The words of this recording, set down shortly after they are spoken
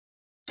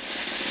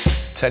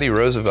Teddy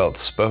Roosevelt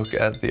spoke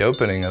at the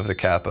opening of the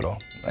Capitol,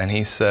 and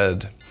he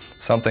said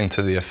something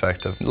to the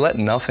effect of, let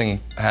nothing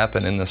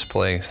happen in this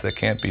place that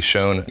can't be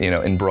shown,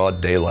 in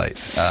broad daylight.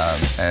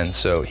 And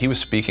so he was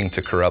speaking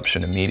to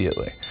corruption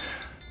immediately.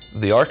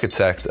 The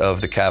architect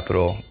of the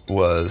Capitol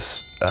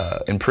was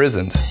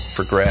imprisoned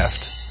for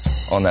graft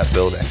on that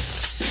building.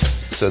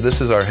 So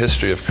this is our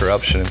history of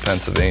corruption in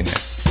Pennsylvania.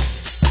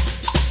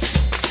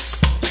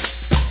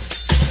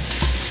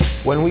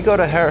 When we go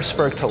to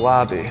Harrisburg to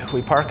lobby,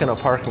 we park in a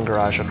parking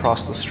garage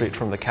across the street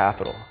from the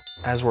Capitol.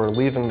 As we're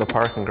leaving the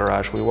parking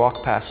garage, we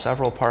walk past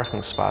several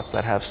parking spots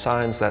that have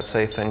signs that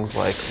say things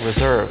like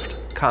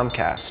reserved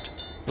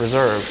Comcast,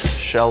 reserved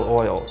Shell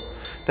Oil.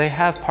 They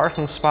have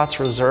parking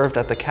spots reserved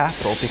at the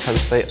Capitol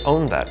because they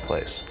own that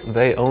place.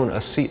 They own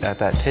a seat at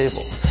that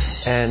table.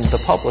 And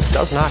the public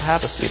does not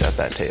have a seat at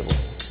that table.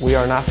 We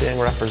are not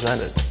being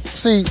represented.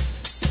 See,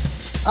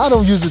 I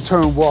don't use the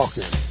term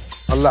walking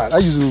a lot. I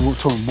use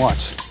the term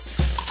marching.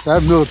 I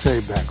have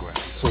military background,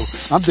 so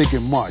I'm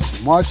thinking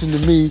marching. Marching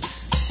to me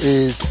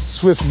is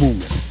swift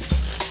movement.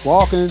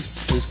 Walking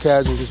is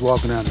casual, just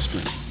walking down the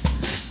street.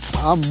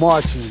 I'm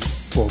marching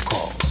for a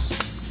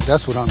cause.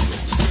 That's what I'm doing.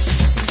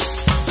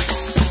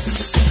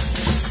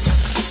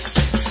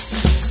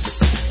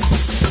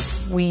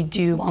 We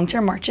do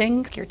long-term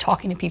marching. You're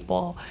talking to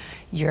people,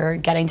 you're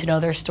getting to know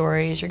their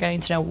stories, you're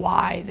getting to know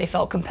why they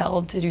felt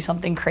compelled to do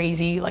something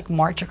crazy like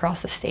march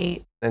across the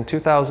state. In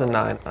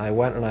 2009, I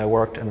went and I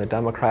worked in the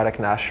Democratic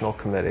National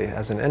Committee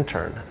as an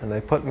intern, and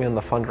they put me in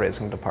the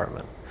fundraising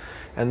department.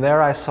 And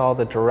there I saw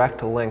the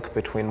direct link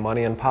between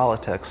money in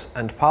politics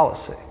and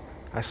policy.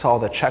 I saw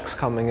the checks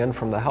coming in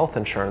from the health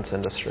insurance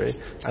industry,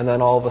 and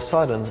then all of a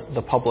sudden,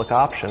 the public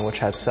option, which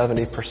had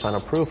 70%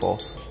 approval,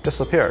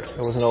 disappeared. It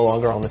was no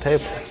longer on the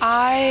table.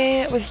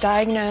 I was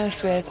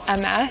diagnosed with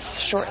MS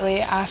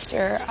shortly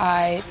after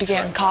I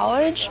began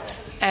college,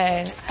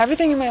 and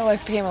everything in my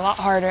life became a lot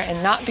harder,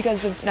 and not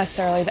because of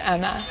necessarily the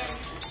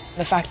MS.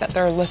 The fact that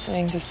they're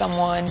listening to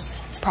someone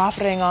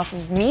profiting off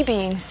of me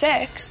being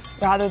sick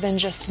rather than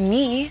just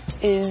me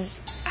is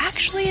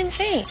actually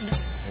insane.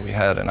 We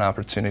had an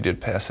opportunity to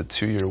pass a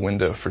 2-year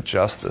window for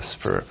justice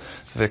for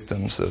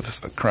victims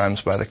of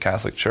crimes by the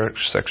Catholic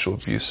Church, sexual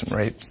abuse and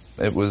rape.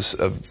 It was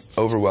an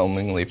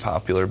overwhelmingly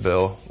popular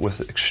bill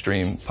with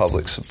extreme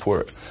public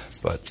support,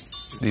 but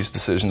these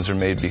decisions are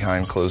made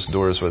behind closed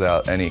doors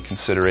without any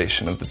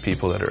consideration of the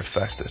people that are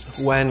affected.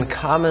 When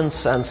common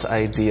sense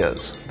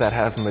ideas that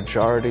have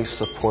majority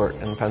support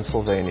in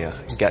Pennsylvania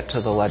get to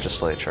the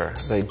legislature,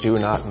 they do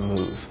not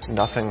move.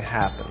 Nothing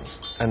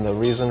happens. And the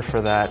reason for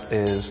that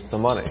is the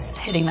money.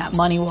 Hitting that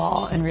money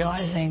wall and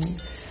realizing,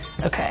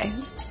 okay,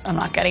 I'm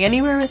not getting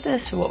anywhere with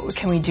this, what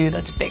can we do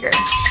that's bigger?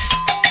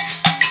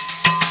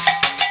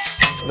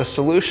 The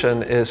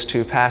solution is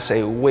to pass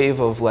a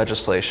wave of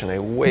legislation,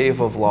 a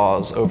wave of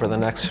laws over the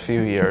next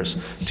few years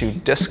to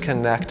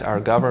disconnect our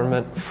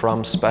government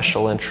from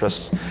special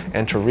interests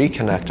and to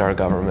reconnect our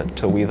government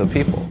to we the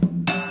people.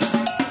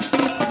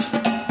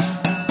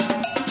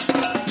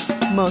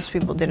 Most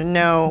people didn't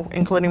know,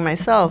 including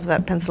myself,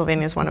 that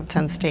Pennsylvania is one of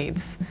 10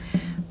 states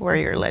where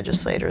your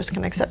legislators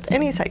can accept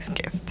any size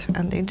gift,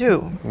 and they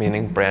do.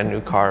 Meaning brand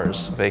new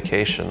cars,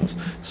 vacations,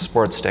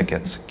 sports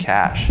tickets,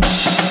 cash.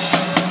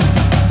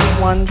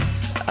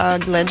 Once a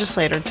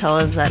legislator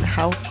tells us that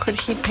how could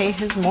he pay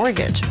his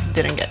mortgage if he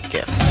didn't get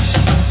gifts?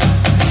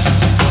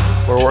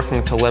 We're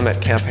working to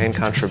limit campaign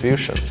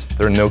contributions.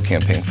 There are no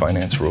campaign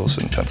finance rules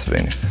in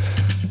Pennsylvania.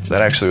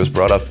 That actually was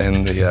brought up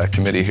in the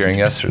committee hearing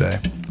yesterday.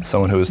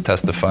 Someone who was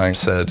testifying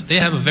said, they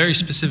have a very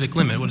specific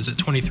limit. What is it,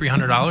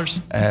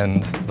 $2,300?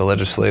 And the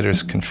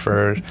legislators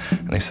conferred,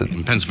 and they said,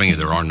 in Pennsylvania,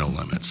 there are no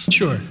limits.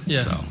 Sure, yeah.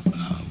 So,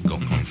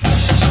 going forward.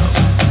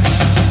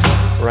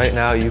 Right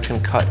now, you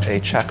can cut a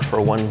check for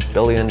 $1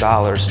 billion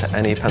to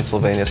any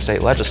Pennsylvania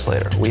state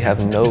legislator. We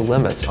have no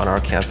limits on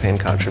our campaign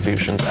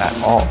contributions at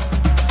all.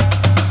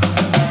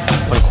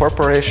 When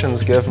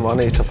corporations give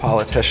money to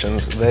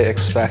politicians, they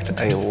expect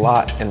a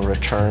lot in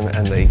return,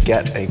 and they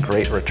get a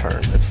great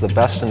return. It's the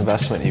best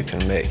investment you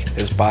can make,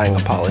 is buying a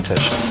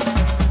politician.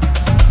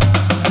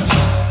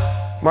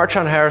 March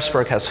on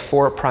Harrisburg has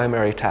 4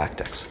 primary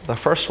tactics. The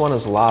first one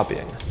is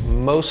lobbying.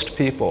 Most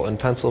people in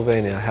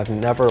Pennsylvania have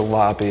never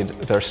lobbied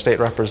their state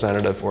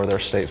representative or their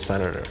state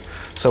senator.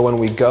 So when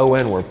we go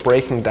in, we're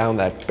breaking down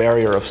that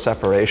barrier of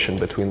separation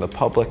between the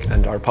public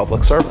and our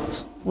public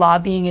servants.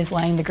 Lobbying is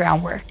laying the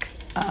groundwork.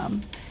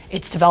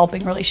 It's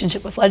developing a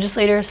relationship with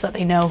legislators so that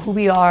they know who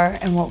we are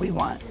and what we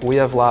want. We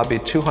have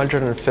lobbied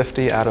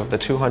 250 out of the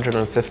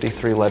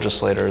 253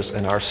 legislators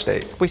in our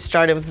state. We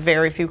started with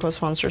very few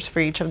co-sponsors for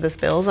each of these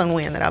bills, and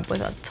we ended up with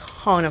a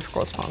ton of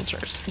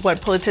co-sponsors. What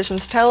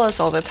politicians tell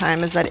us all the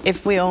time is that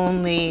if we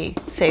only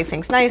say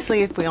things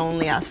nicely, if we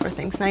only ask for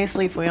things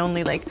nicely, if we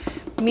only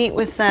meet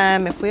with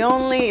them, if we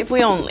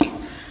only.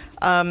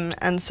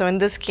 And so in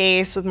this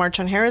case, with March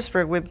on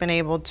Harrisburg, we've been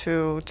able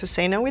to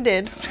say, no, we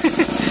did.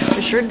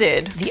 We sure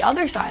did. The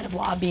other side of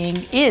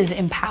lobbying is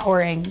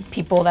empowering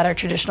people that are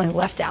traditionally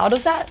left out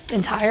of that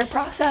entire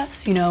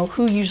process. You know,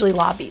 who usually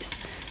lobbies?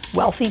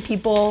 Wealthy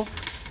people,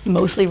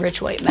 mostly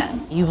rich white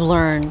men. You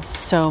learn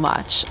so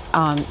much,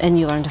 and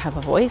you learn to have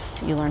a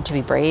voice, you learn to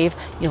be brave,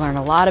 you learn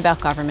a lot about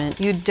government.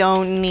 You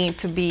don't need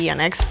to be an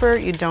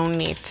expert, you don't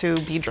need to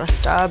be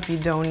dressed up, you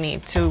don't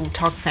need to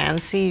talk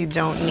fancy, you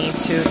don't need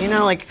to, you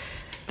know, like,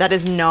 that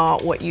is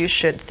not what you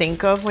should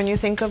think of when you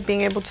think of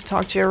being able to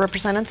talk to your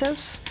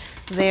representatives.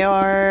 They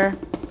are,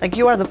 like,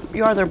 you are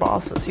their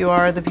bosses. You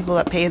are the people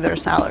that pay their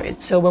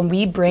salaries. So when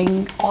we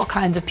bring all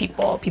kinds of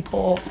people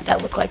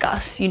that look like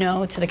us, you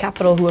know, to the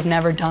Capitol who have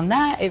never done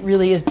that, it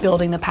really is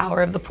building the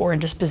power of the poor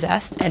and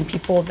dispossessed and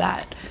people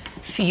that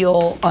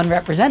feel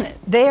unrepresented.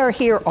 They are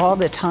here all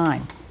the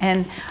time.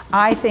 And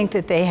I think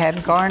that they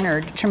have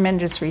garnered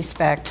tremendous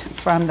respect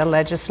from the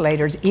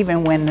legislators,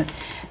 even when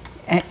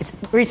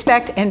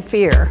respect and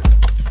fear.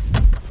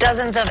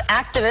 Dozens of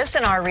activists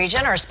in our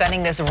region are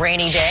spending this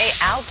rainy day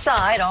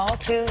outside, all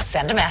to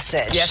send a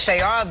message. Yes, they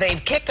are.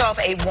 They've kicked off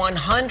a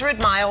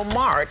 100-mile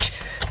march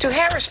to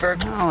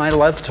Harrisburg. Oh, I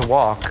love to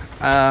walk.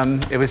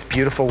 It was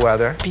beautiful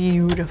weather.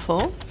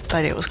 Beautiful,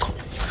 but it was cold.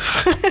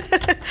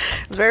 It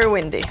was very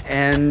windy.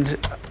 And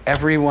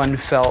everyone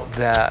felt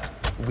that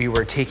we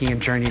were taking a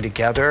journey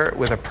together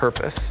with a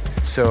purpose.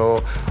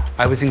 So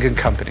I was in good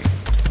company.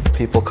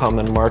 People come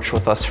and march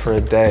with us for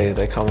a day,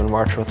 they come and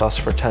march with us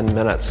for 10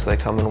 minutes, they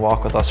come and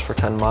walk with us for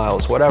 10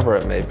 miles, whatever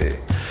it may be.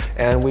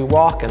 And we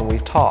walk and we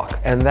talk,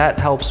 and that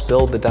helps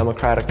build the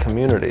democratic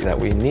community that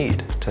we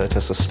need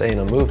to sustain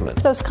a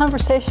movement. Those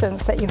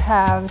conversations that you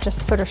have,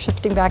 just sort of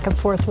shifting back and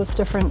forth with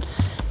different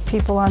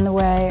people on the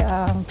way,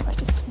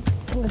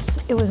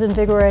 it was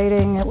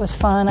invigorating, it was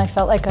fun. I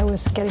felt like I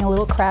was getting a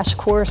little crash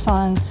course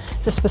on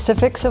the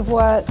specifics of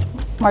what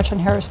March on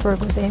Harrisburg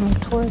was aiming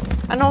toward.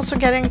 And also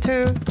getting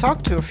to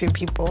talk to a few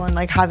people and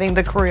like having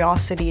the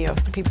curiosity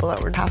of the people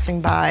that were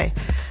passing by,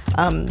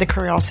 the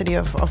curiosity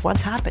of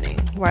what's happening.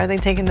 Why are they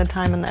taking the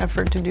time and the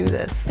effort to do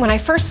this? When I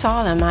first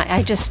saw them,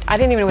 I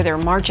didn't even know what they were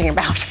marching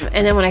about.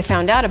 And then when I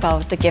found out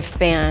about the gift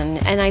ban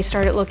and I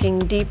started looking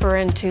deeper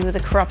into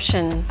the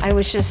corruption, I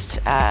was just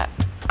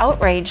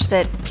outraged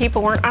that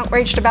people weren't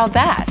outraged about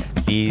that.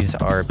 These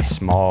are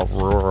small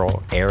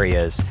rural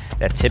areas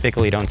that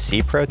typically don't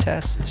see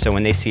protests. So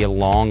when they see a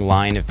long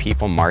line of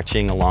people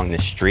marching along the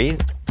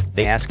street,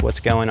 they ask what's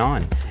going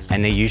on.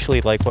 And they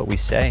usually like what we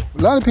say.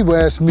 A lot of people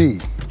ask me,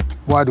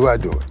 why do I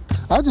do it?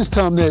 I just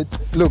tell them that,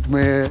 look,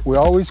 man, we're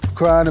always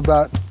crying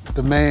about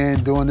the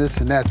man doing this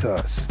and that to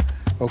us,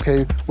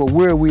 okay? But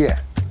where are we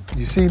at?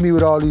 You see me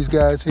with all these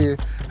guys here?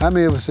 How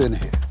many of us in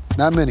here?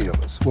 Not many of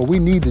us. Well, we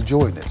need to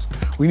join this.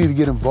 We need to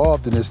get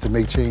involved in this to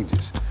make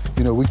changes.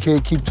 You know, we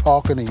can't keep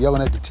talking and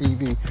yelling at the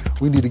TV.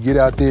 We need to get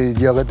out there and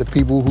yell at the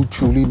people who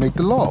truly make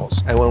the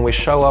laws. And when we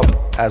show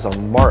up as a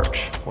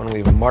march, when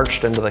we've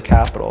marched into the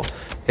Capitol,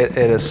 it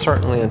is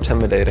certainly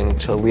intimidating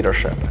to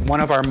leadership.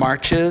 One of our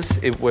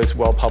marches, it was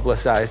well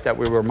publicized that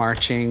we were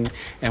marching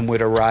and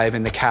would arrive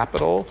in the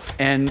Capitol.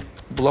 And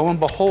lo and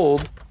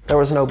behold, there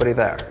was nobody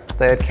there.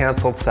 They had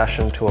canceled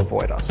session to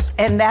avoid us.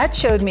 And that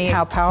showed me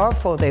how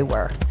powerful they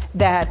were,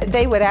 that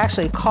they would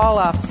actually call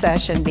off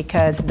session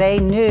because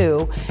they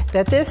knew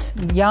that this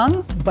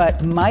young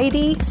but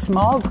mighty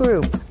small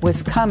group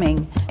was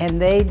coming, and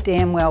they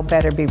damn well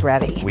better be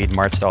ready. We'd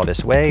marched all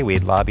this way,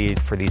 we'd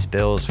lobbied for these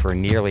bills for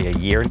nearly a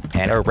year,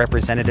 and our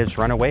representatives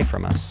run away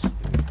from us.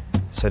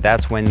 So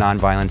that's when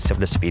nonviolent civil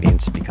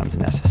disobedience becomes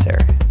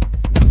necessary.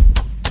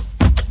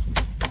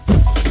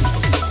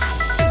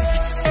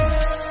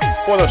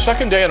 For the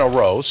second day in a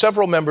row,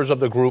 several members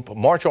of the group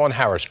March on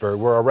Harrisburg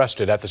were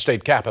arrested at the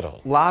state capitol.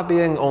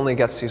 Lobbying only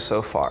gets you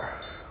so far.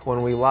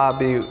 When we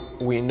lobby,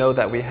 we know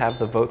that we have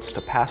the votes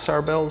to pass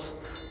our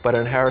bills, but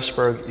in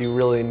Harrisburg, you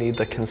really need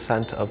the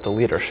consent of the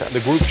leadership.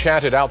 The group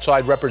chanted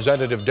outside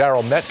Representative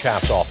Darrell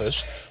Metcalf's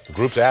office. The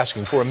group's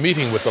asking for a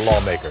meeting with the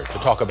lawmaker to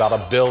talk about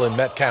a bill in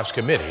Metcalf's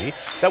committee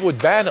that would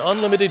ban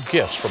unlimited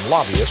gifts from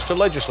lobbyists to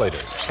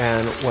legislators.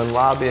 And when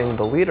lobbying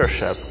the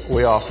leadership,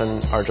 we often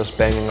are just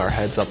banging our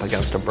heads up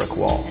against a brick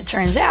wall. It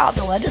turns out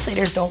the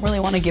legislators don't really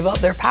want to give up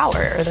their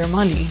power or their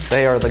money.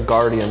 They are the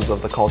guardians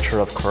of the culture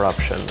of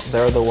corruption.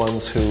 They're the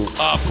ones who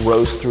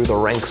rose through the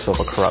ranks of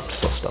a corrupt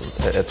system.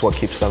 It's what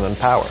keeps them in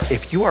power.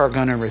 if you are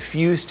going to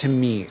refuse to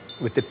meet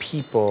with the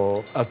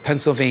people of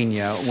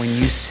Pennsylvania when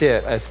you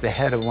sit as the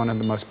head of one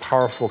of the most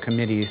powerful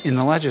committees in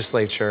the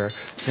legislature,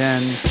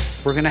 then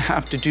we're going to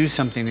have to do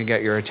something to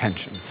get your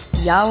attention.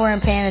 Y'all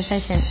weren't paying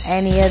attention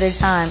any other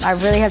time. I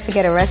really have to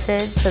get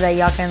arrested so that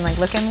y'all can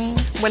look at me.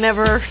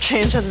 Whenever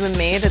change has been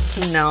made,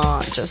 it's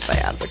not just by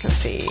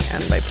advocacy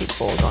and by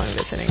people going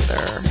visiting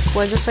their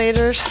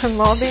legislators and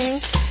lobbying.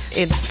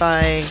 It's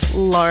by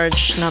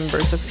large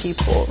numbers of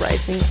people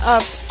rising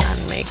up and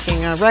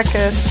making a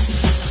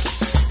ruckus.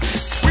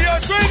 We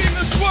are creating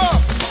the swamp!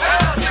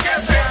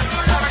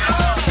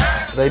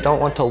 They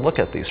don't want to look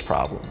at these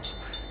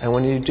problems. And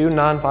when you do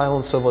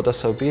nonviolent civil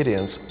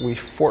disobedience, we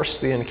force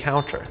the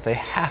encounter. They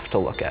have to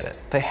look at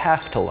it. They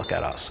have to look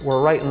at us.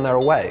 We're right in their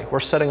way. We're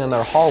sitting in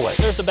their hallway.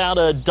 There's about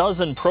a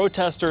dozen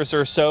protesters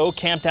or so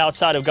camped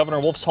outside of Governor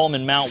Wolf's home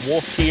in Mount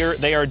Wolf here.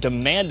 They are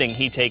demanding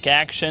he take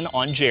action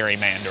on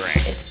gerrymandering.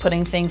 It's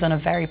putting things on a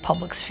very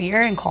public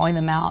sphere and calling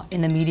them out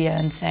in the media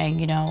and saying,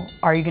 you know,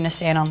 are you going to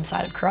stand on the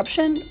side of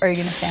corruption or are you going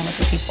to stand with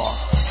the people?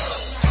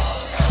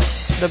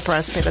 The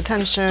press paid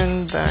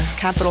attention, the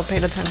Capitol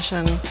paid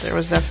attention. There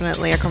was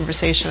definitely a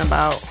conversation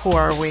about who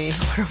are we,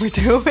 what are we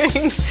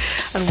doing,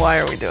 and why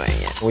are we doing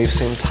it. We've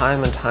seen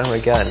time and time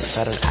again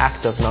that an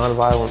act of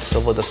nonviolent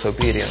civil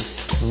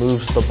disobedience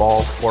moves the ball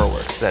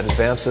forward. It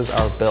advances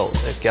our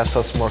bills. It gets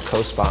us more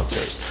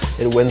co-sponsors.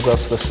 It wins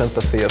us the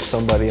sympathy of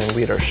somebody in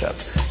leadership.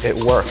 It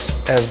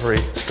works every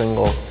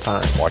single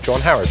time.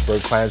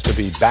 MarchOnHarrisburg plans to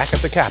be back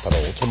at the Capitol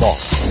tomorrow.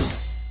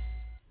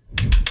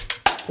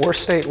 We're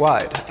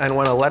statewide, and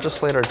when a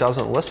legislator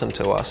doesn't listen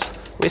to us,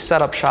 we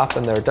set up shop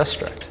in their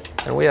district,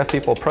 and we have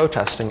people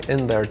protesting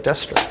in their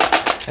district.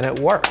 And it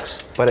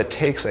works, but it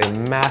takes a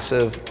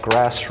massive,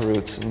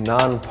 grassroots,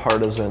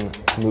 nonpartisan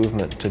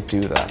movement to do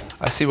that.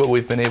 I see what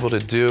we've been able to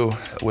do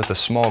with a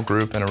small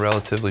group in a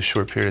relatively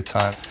short period of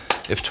time.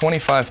 If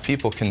 25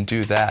 people can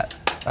do that,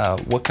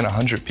 what can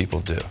 100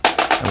 people do?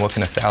 And what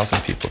can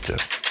 1,000 people do?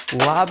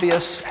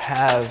 Lobbyists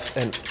have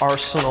an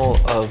arsenal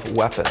of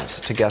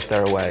weapons to get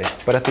their way,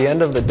 but at the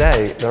end of the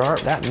day, there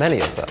aren't that many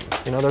of them.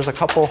 You know, there's a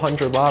couple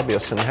hundred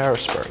lobbyists in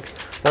Harrisburg.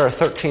 There are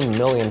 13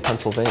 million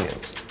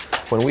Pennsylvanians.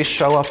 When we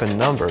show up in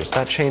numbers,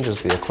 that changes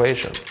the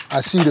equation.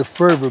 I see the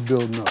fervor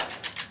building up.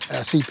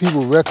 I see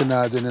people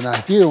recognizing, and I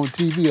hear on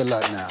TV a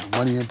lot now,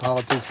 money in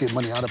politics, get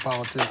money out of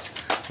politics,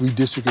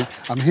 redistricting.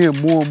 I'm hearing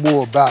more and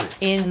more about it.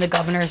 In the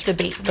governor's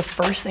debate, the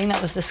first thing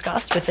that was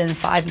discussed within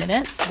 5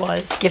 minutes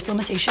was gift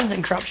limitations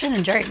and corruption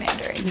and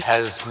gerrymandering.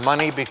 Has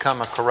money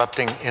become a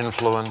corrupting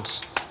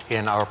influence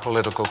in our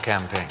political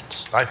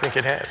campaigns? I think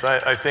it has.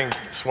 I think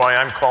that's why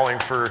I'm calling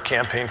for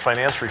campaign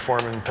finance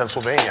reform in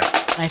Pennsylvania.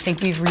 I think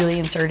we've really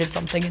inserted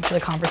something into the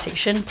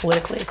conversation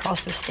politically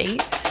across the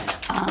state.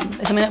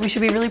 It's something that we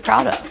should be really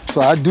proud of.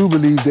 So I do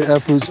believe the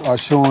efforts are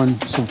showing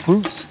some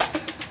fruits,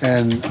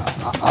 and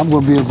I'm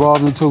going to be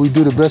involved until we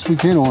do the best we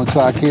can or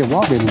until I can't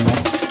walk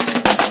anymore.